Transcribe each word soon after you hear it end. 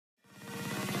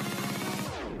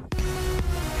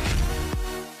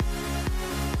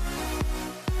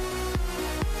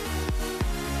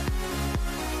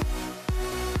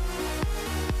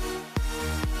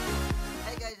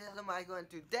and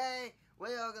today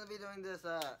we are going to be doing this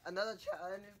another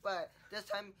challenge, but this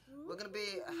time we're going to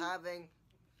be having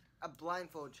a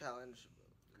blindfold challenge.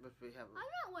 Which we have. I'm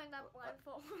not wearing that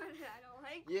blindfold. I don't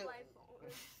like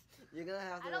blindfolds. You're going to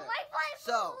have to. I don't like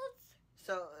blindfolds.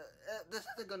 So this is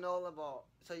the granola bar.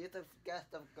 So you have to guess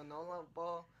the granola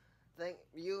bar thing.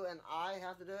 You and I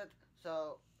have to do it.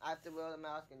 So I have to wear the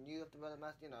mask and you have to wear the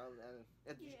mask, you know.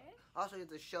 And also you have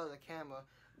to show the camera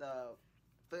the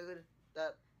food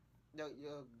that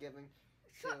you're giving.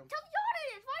 Tell the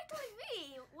audience. Why are you telling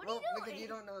me? What are you doing? Because you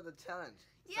don't know the challenge.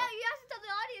 Yeah, so. You have to tell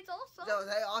the audience also. So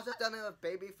they also done it with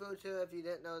baby food too. If you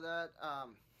didn't know that,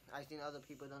 I've seen other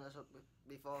people done this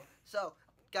before. So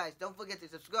guys, don't forget to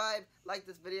subscribe, like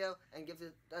this video, and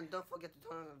don't forget to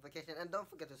turn on notification, and don't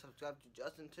forget to subscribe to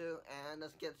Justin too. And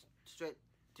let's get straight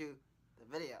to the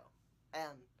video.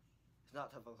 And it's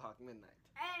not 12 o'clock midnight.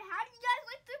 And how do you guys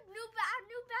like the new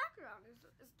background?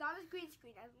 It's not as green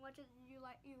screen as much as you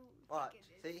what? Think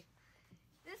it is. See?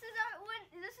 This is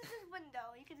his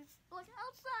window. You can just look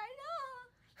outside. Oh,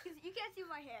 you can't see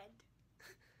my hand.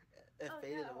 It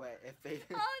faded away. It faded.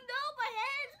 Oh no, my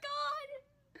hand's gone.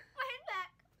 My hand back.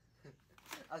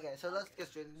 Okay, so let's get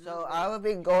straight. So I will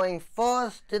be going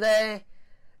first today,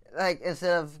 like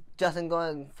instead of Justin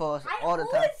going first all the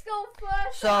time. I always go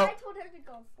first. So I told him to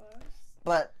go first.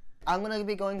 But I'm gonna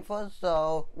be going first.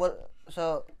 So what?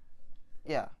 So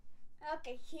yeah.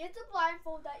 Okay, here's the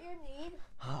blindfold that you need.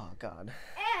 Oh God.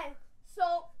 And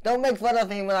so. Don't make fun of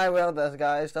me when I wear this,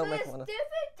 guys. Don't make fun of. There's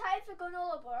different types of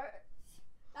granola bars.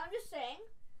 I'm just saying.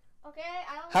 Okay,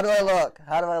 I don't. How do I look?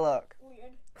 How do I look?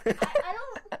 Weird. I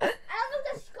don't know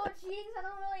if this is called cheese. I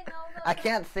don't really know. I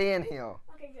can't see in here.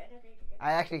 Okay, good. Okay, good.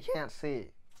 I actually can't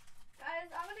see. Guys,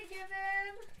 I'm gonna give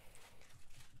him.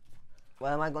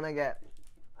 What am I gonna get?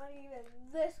 I'm gonna give him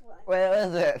this one. Where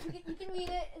is it? You can read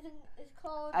it. It's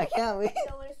called. I can't read.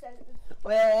 I know what it says.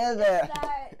 Where is it?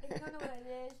 If you don't know what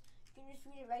it is, you can just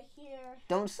read it right here.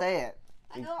 Don't say it.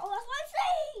 I know. Oh, that's what I'm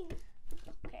saying.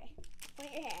 Okay. Put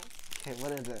it in your hand. Okay,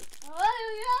 what is it?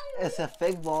 Oh, It's a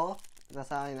fig ball. That's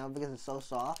how I know because it's so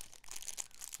soft.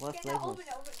 What flavor? Open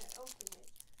it.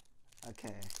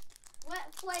 Okay.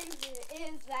 What flavor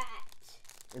is that?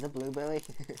 Is it blueberry?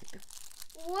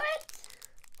 What?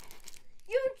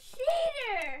 You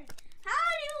cheater! How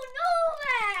do you know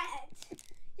that?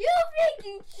 You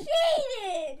freaking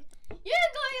cheated!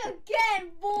 You're going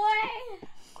again, boy!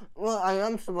 Well, I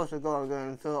am supposed to go again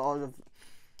until all the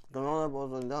granola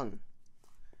balls are done.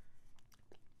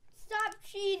 Stop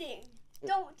cheating!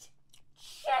 Don't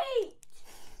cheat!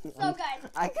 So guys,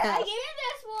 I can't. I gave you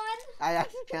this one. I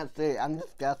actually can't see. I'm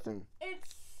just guessing.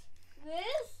 It's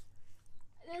this.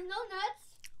 There's no nuts.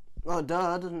 Oh,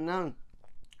 duh.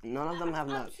 None of them have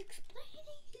nuts. I'm just explaining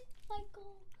it,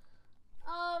 Michael.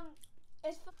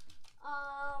 It's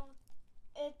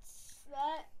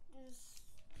that is.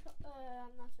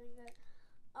 I'm not saying that.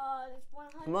 It's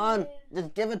 100. Come on,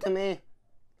 just give it to me.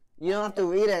 You don't have to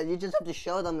read it. You just have to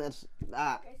show them it's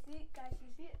that. Okay, see, guys, you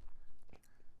see it?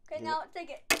 Okay, now take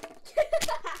it.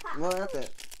 What is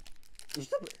it?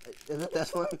 Is it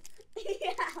this one?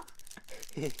 Yeah.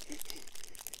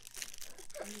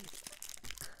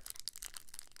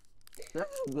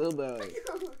 That's a blueberry.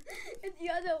 It's the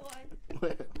other one.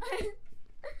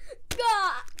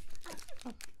 God.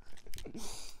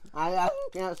 I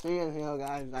actually can't see in here,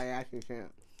 guys. I actually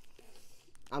can't.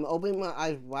 I'm opening my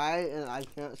eyes wide and I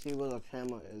can't see where the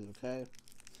camera is, okay?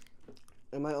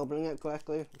 Am I opening it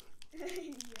correctly? Yeah.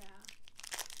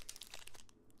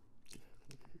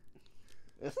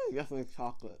 This is definitely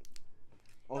chocolate.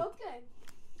 Oh, okay.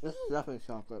 This is definitely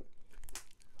chocolate.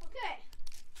 Okay.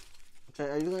 Okay,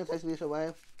 are you going to take these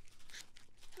away?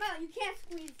 No, you can't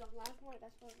squeeze them. That's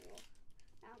the rule.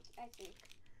 I think.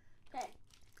 Okay.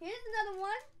 Here's another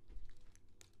one.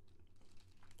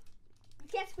 You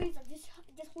can't squeeze them.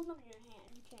 Just hold them in your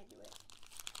hand. You can't do it.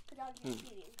 Because that would be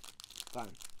cheating.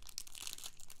 Fine.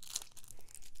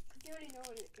 You already know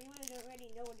what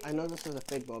it is. I know this is a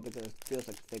fig ball because it feels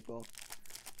like a fig ball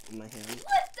in my hand.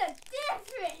 What's the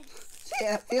difference? See,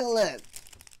 I feel it.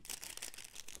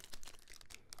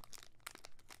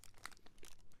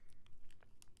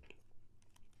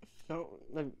 So,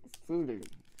 like, fruity.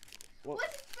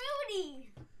 What's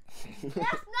fruity? That's not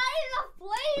even a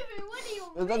flavor. What do you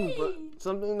it's mean? Like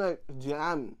something like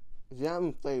jam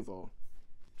flavor.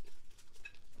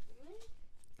 Really?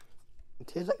 It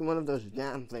tastes like one of those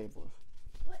jam flavors.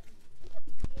 What?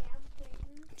 Jam flavor?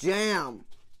 Jam.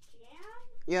 Jam?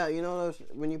 Yeah, you know those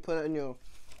when you put it in your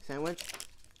sandwich.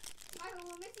 Michael,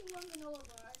 we're missing one granola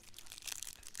bar.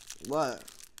 What?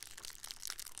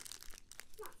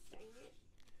 I'm not saying it.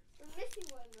 We're missing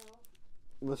one though.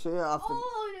 We'll see it off the.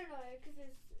 Oh no, because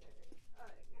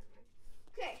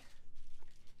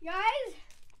Guys,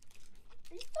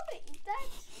 are you still gonna eat that?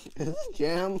 Is this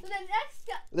jam? So the next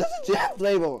This is jam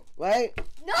flavor, right?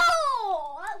 No!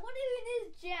 What even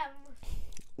is jam?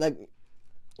 Like,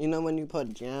 you know when you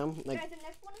put jam? Like, Guys, the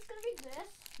next one is gonna be this.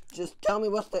 just tell me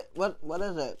what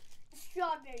is it?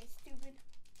 Strawberry, stupid.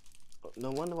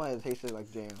 No wonder why it tasted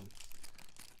like jam.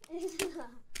 Is Is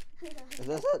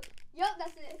this it? Yup,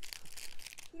 that's it.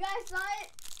 You guys saw it?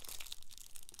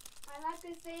 I'm not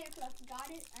gonna say it because I forgot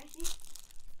it. Actually.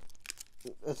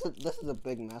 This is a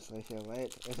big mess right here,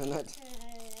 right? Isn't it?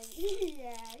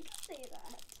 Yeah, you can say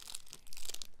that.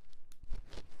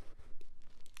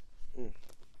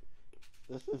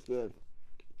 This is good.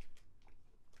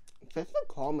 It tastes like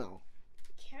caramel.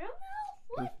 Caramel?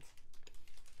 What?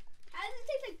 How does it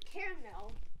taste like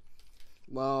caramel?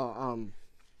 Well,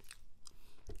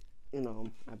 you know,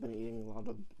 I've been eating a lot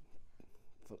of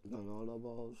granola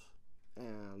bars,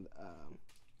 and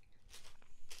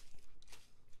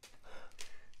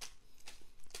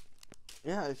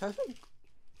yeah, it tastes like.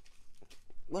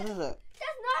 What is it?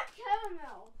 That's not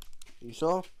caramel. You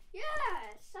sure? Yes.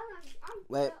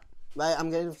 Wait, I'm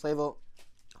getting the flavor.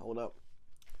 Hold up.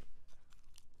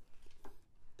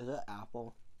 Is it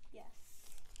apple? Yes.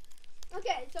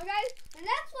 Okay, so guys, the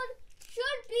next one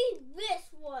should be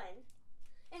this one.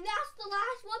 And that's the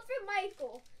last one for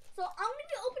Michael. So I'm going to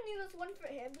be opening this one for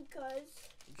him because...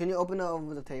 Can you open it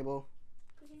over the table?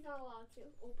 Because he's not allowed to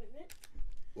open it.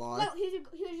 Why? Well, here's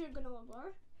your granola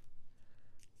bar.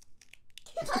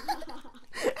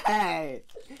 Hey!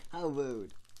 How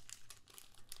rude.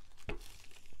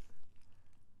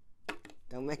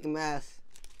 Don't make a mess.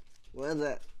 What is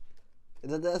it?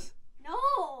 Is it this?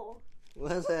 No!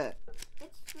 What is it?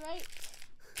 It's right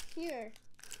here.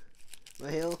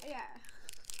 Right here? Yeah.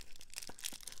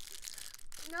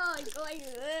 No, you go like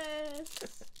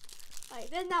this. Like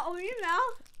this. Now open your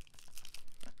mouth.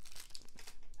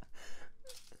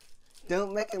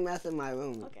 Don't make a mess in my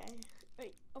room. Okay.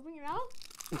 Wait, open your mouth.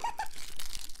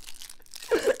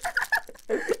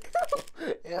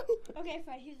 Yep. Okay,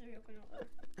 fine. Here's the real granola.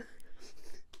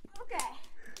 Okay.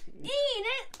 Eat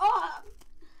it up.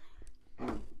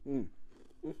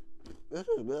 This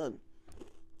is good.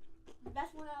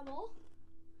 Best one out of all.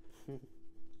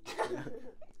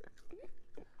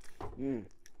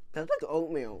 That's like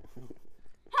oatmeal.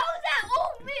 How is that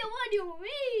oatmeal? What do you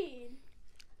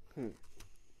mean?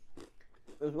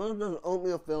 It's one of those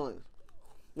oatmeal fillings.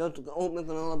 Those oatmeal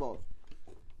granola bars.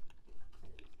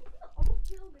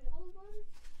 Oatmeal granola bar?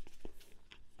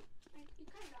 Like, you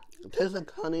kind of got me. It tastes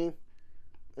like honey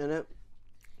in it.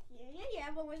 Yeah,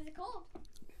 but what is it called?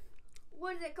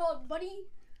 What is it called, buddy?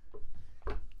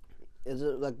 Is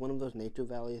it like one of those Nature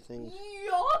Valley things?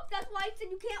 Yup, that's why I said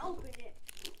you can't open it.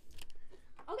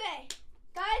 Okay,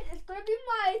 guys, it's gonna be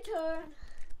my turn.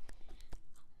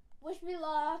 Wish me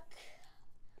luck.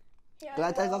 Here Can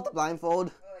I take go. off the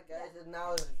blindfold? Alright guys,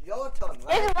 now it's your turn,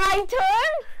 right? It's my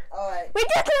turn? Alright. We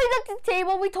just cleaned up the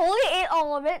table. We totally ate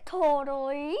all of it.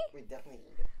 Totally. We definitely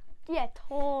need it. Yeah,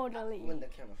 totally. When the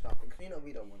camera stops, because you know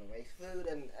we don't want to waste food,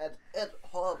 and it's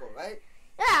horrible, right?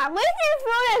 Yeah, wasting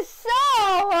food is so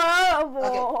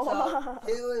horrible. Okay,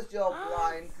 so here is your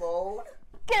blindfold.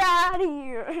 Get out of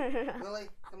here. Really?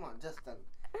 Come on, just come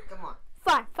on.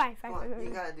 Fine. Come on, you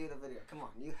gotta do the video. Come on,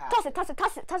 you have Toss to.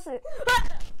 it.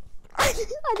 I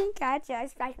didn't catch it. I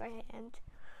scratched my hand.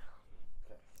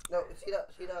 No, see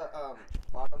the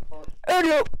bottom part? Oh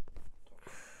no.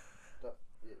 The,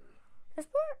 This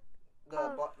part?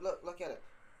 look at it.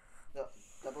 The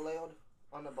double layered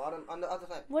on the bottom, on the other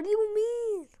side. What do you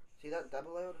mean? See that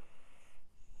double layered?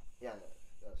 Yeah,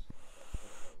 that's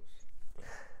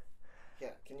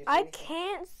yeah, can you see I anything?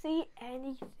 can't see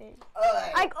anything.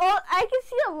 Alright. I can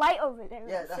see a light over there.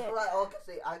 Yeah, that's what I all can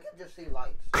see. I can just see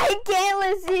lights. I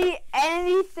can't see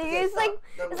anything. Okay, It's stop. like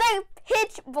it's like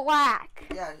pitch black.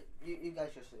 Yeah, you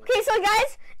guys should see it. Okay, so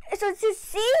guys, so to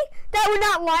see that we're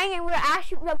not lying and we're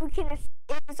actually that we can,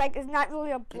 it's like it's not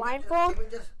really a blindfold. Can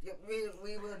we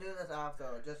will do this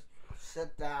after. Just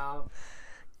sit down.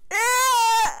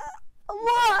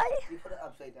 Why? You put it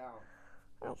upside down.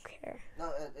 I don't care.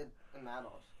 No, it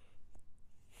matters.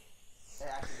 It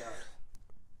actually does.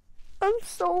 I'm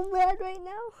so mad right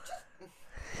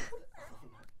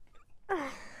now.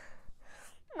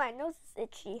 My nose is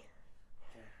itchy.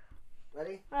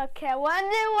 Ready? Okay, what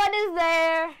is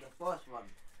there? The first one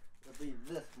will be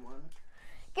this one.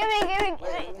 Give me.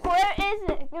 Where is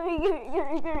it?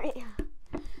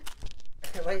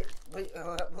 Give me. Wait,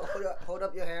 hold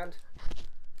up your hand.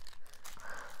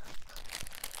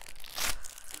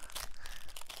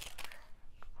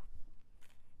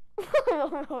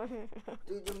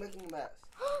 Dude, you're making a mess.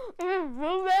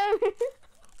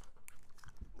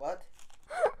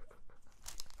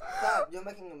 You're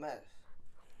making a mess.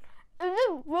 Is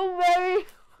it blueberry?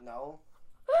 No.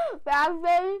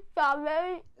 Raspberry?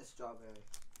 Strawberry? It's strawberry.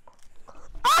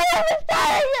 I haven't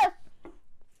started it!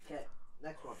 Okay,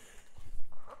 next one.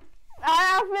 I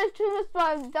have finished this, but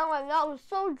I'm done. My mouth was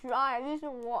so dry. I need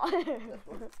some water. This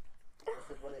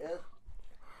is what it is.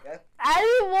 Okay. I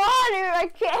need water. I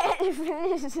can't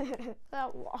finish it.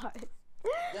 That water.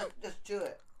 Just chew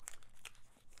it.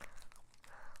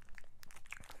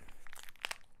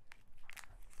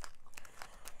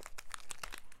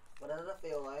 What does it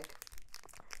feel like?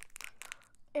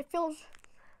 It feels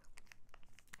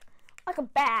like a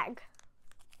bag.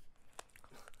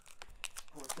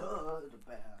 What does a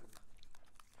bag?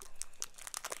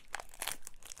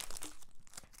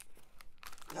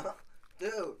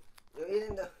 Dude, you're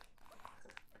eating the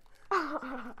you're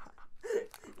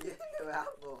eating the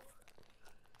apple.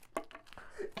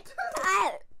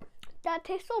 That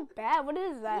tastes so bad. What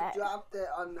is that? You dropped it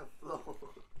on the floor.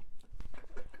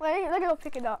 Wait, let me go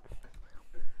pick it up.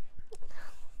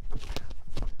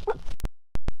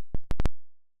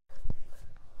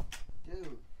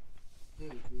 Dude, you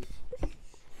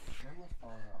almost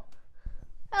fall off.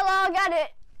 Hello, I got it.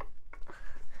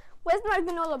 Where's my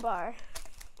granola bar?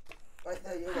 Right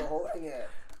there, you were holding it.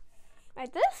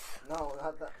 Like this? No,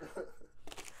 not that. This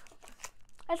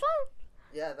one?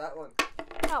 Yeah, that one.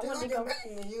 Oh, Dude, where did it you're go?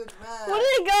 making a huge mess. Where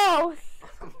did it go?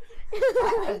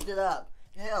 I picked it up.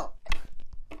 Hell.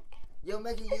 You're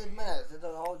making a huge mess. There's a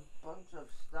whole bunch of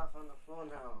stuff on the floor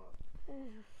now.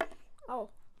 Oh.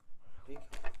 Big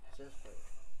sister.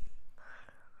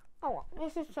 Oh,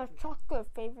 this is a chocolate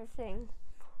favorite thing.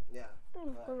 Yeah.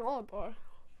 Granola bar.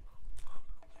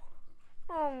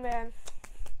 Oh man.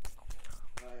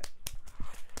 Right.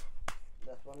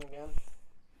 This one again.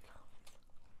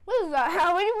 What is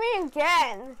that? What do you mean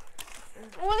again?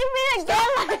 What do you mean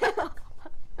again?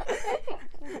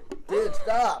 Dude,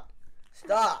 stop.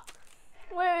 Stop.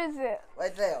 Where is it?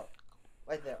 Right there.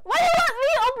 Right there. Why do you let me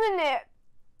open it?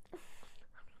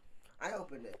 I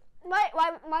opened it. Why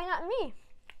not me?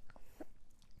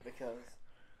 Because.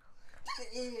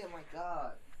 Oh my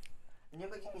god. And you're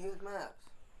making a huge mess.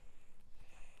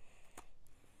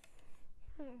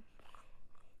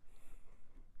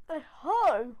 It's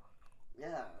hard.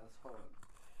 Yeah, it's hard.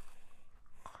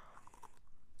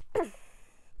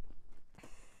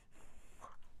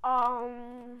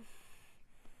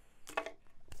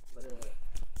 What is it?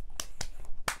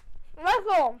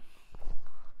 Michael.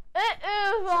 It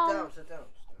is Sit down.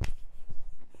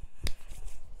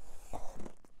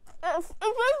 It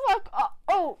feels like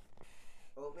oat.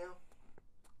 Oatmeal?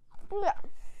 Yeah.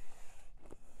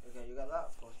 Okay, you got that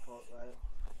first part right.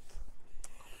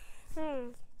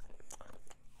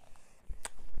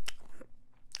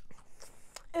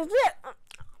 Is it?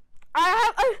 I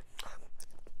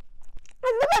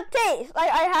never taste.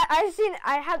 Like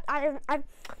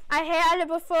I had it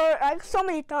before like so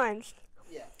many times.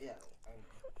 Yeah.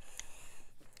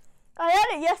 I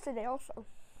had it yesterday also.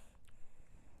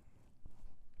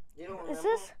 You don't remember?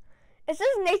 Is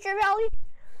this Nature Valley?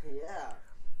 Yeah.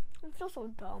 I feel so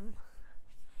dumb.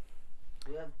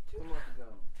 We have 2 more to go.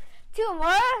 2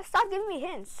 more? Stop giving me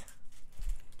hints.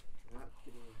 Not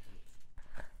kidding you.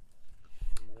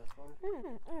 This one?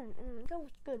 That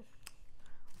was good.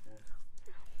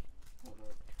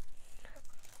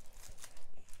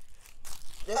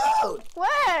 Dude!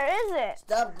 Where is it?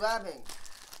 Stop grabbing.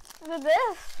 Is it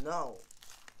this? No.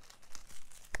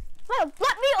 Well,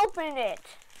 let me open it.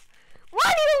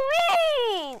 What do you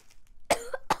mean?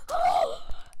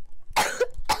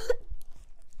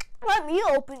 Let me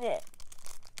open it.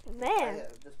 Man.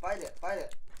 Just bite it. Bite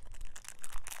it.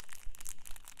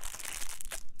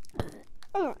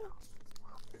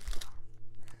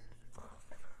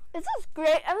 Is this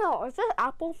great? I don't know. Is this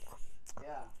apple?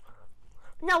 Yeah.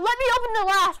 Now let me open the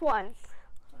last one.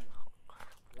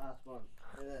 Last one.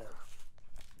 It is.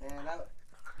 And that.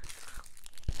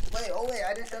 Wait,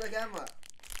 I didn't show the camera.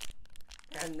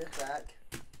 And this back.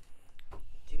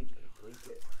 Dude, you break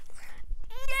it.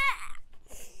 Yeah!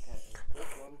 Okay,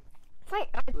 this one. My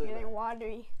eyes are getting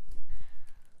watery.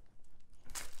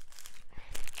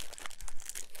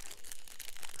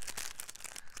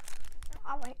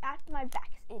 Oh, my back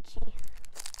is itchy.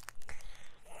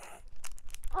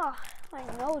 Oh, my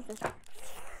nose is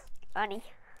funny.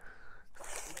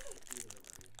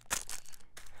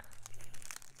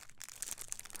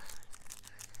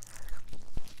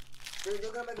 Dude,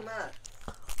 you're gonna make a mess.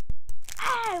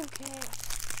 Okay.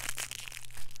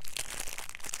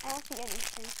 I don't see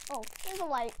anything. Oh, there's a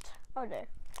light. Oh, there.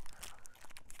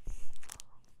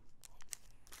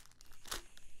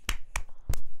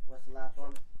 What's the last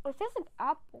one? It's just an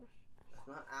apple. It's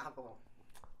not apple.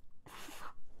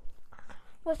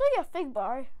 Well, it's like a fig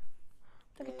bar.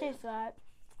 I can taste that.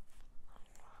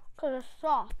 Because it's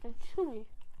soft and chewy.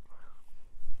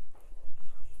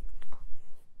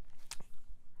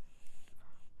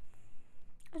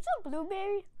 Is it a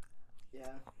blueberry?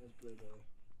 Yeah, it's blueberry.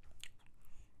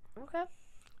 Okay.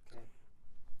 Okay.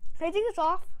 Can I take this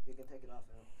off? You can take it off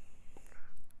now.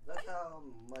 Look how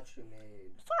much you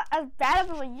made. It's not as bad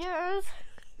as yours.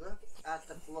 Look at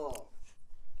the floor.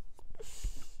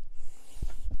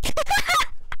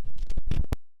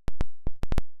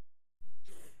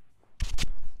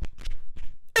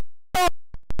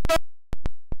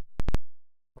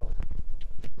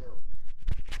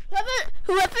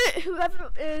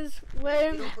 Whoever is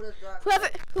wearing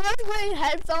whoever's wearing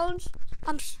headphones,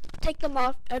 take them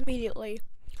off immediately.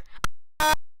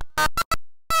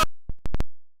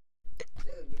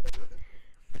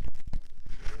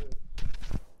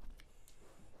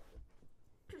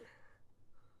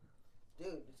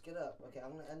 Dude, just get up. Okay,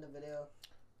 I'm gonna end the video.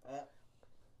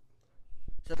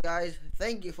 So guys,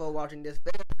 thank you for watching this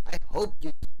video. I hope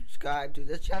you subscribe to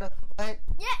this channel. Right?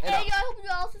 Yeah, and I hope you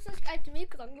also subscribe to me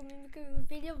because I'm gonna be making a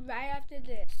video right after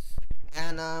this.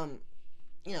 And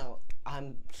you know,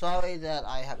 I'm sorry that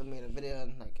I haven't made a video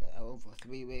in like over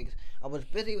 3 weeks. I was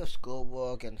busy with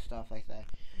schoolwork and stuff like that,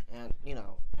 and you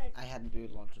know, I had to do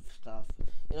lots of stuff.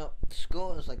 You know,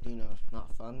 school is like, you know, it's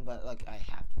not fun, but like I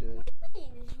have to do it. What do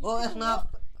you mean? Well, it's not.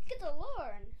 You get to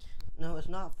learn. No, it's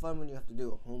not fun when you have to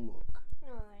do homework.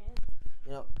 Oh, yeah.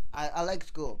 You know, I like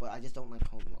school, but I just don't like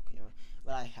homework, you know.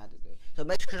 But I had to do it. So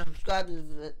make sure to subscribe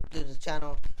to this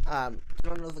channel, turn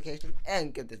on notifications,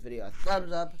 and give this video a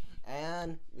thumbs up.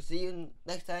 And we'll see you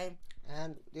next time.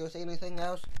 And do you want to say anything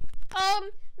else?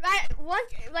 Right,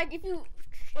 once, like, if you,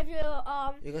 You're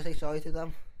gonna say sorry to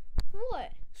them?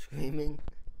 what? Screaming.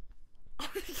 I'm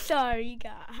sorry,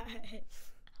 guys.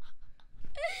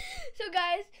 So,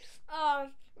 guys,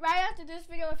 right after this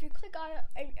video, if you click on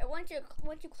it, once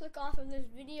you click off of this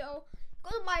video, go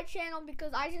to my channel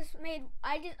because I just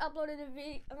uploaded a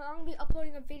video. I'm gonna be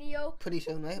uploading a video Pretty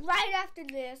soon, right? right after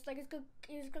this. Like it's gonna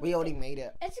We already made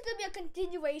it. It's gonna be a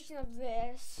continuation of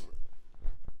this.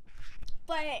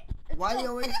 But Why do you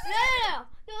always? No,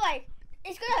 like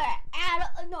it's gonna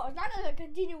add. No, it's not a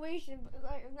continuation. But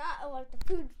like not like the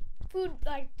food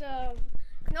like the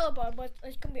Granola Bar, but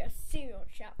it's gonna be a cereal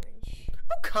challenge.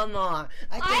 Oh, come on!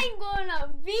 I'm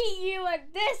gonna beat you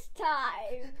at this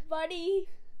time, buddy.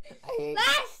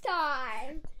 Last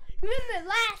time. Remember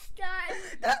last time?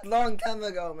 That's long time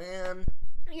ago, man.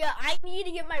 Yeah, I need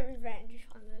to get my revenge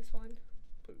on this one.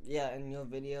 Yeah, in your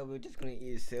video, we're just gonna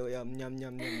eat cereal. Yum, yum,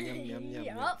 yum, yum, yum, yum.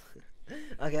 Yup.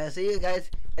 Okay, I'll see you guys.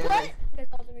 What?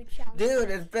 That's also a challenge. Dude,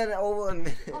 it's been over a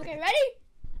minute. Okay, ready?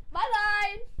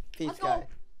 Bye-bye. Peace, Let's go. guys.